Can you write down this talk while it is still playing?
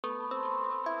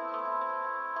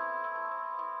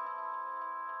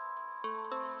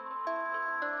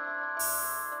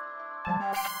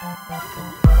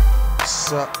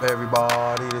What's up,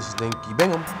 everybody? This is Dinky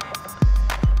Bingham,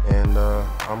 and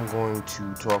I'm going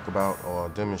to talk about or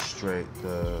demonstrate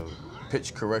the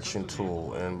pitch correction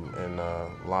tool in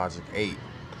Logic 8.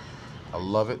 I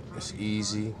love it. It's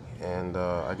easy, and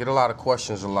I get a lot of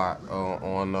questions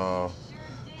on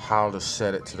how to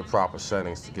set it to the proper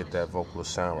settings to get that vocal to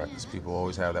sound right, because people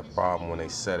always have that problem when they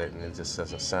set it and it just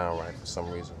doesn't sound right for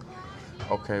some reason.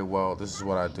 Okay, well, this is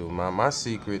what I do. My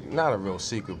secret, not a real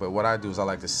secret, but what I do is I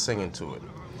like to sing into it.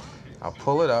 I'll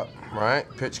pull it up, right?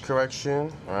 Pitch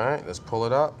correction, right? Let's pull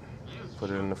it up. Put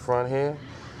it in the front here.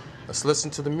 Let's listen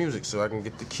to the music so I can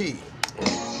get the key.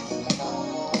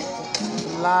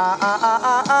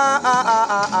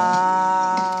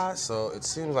 So it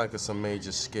seems like it's a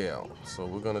major scale. So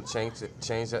we're gonna change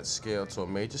that scale to a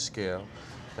major scale.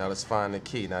 Now let's find the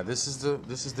key. Now this is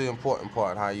the important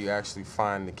part, how you actually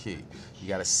find the key. You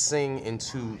gotta sing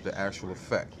into the actual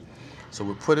effect. So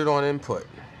we put it on input.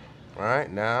 All right,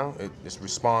 now it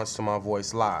responds to my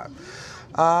voice live.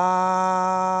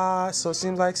 So it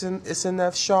seems like it's in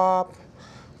F sharp.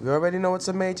 We already know it's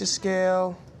a major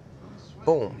scale.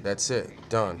 Boom, that's it,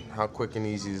 done. How quick and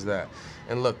easy is that?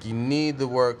 And look, you need to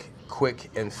work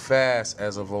quick and fast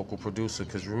as a vocal producer,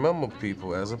 because remember,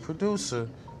 people, as a producer,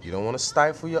 you don't want to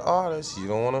stifle your artists. You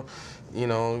don't want to,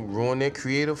 ruin their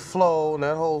creative flow and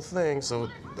that whole thing. So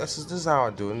this is how I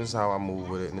do it, and this is how I move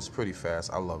with it, and it's pretty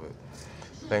fast. I love it.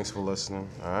 Thanks for listening.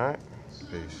 All right,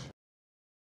 peace.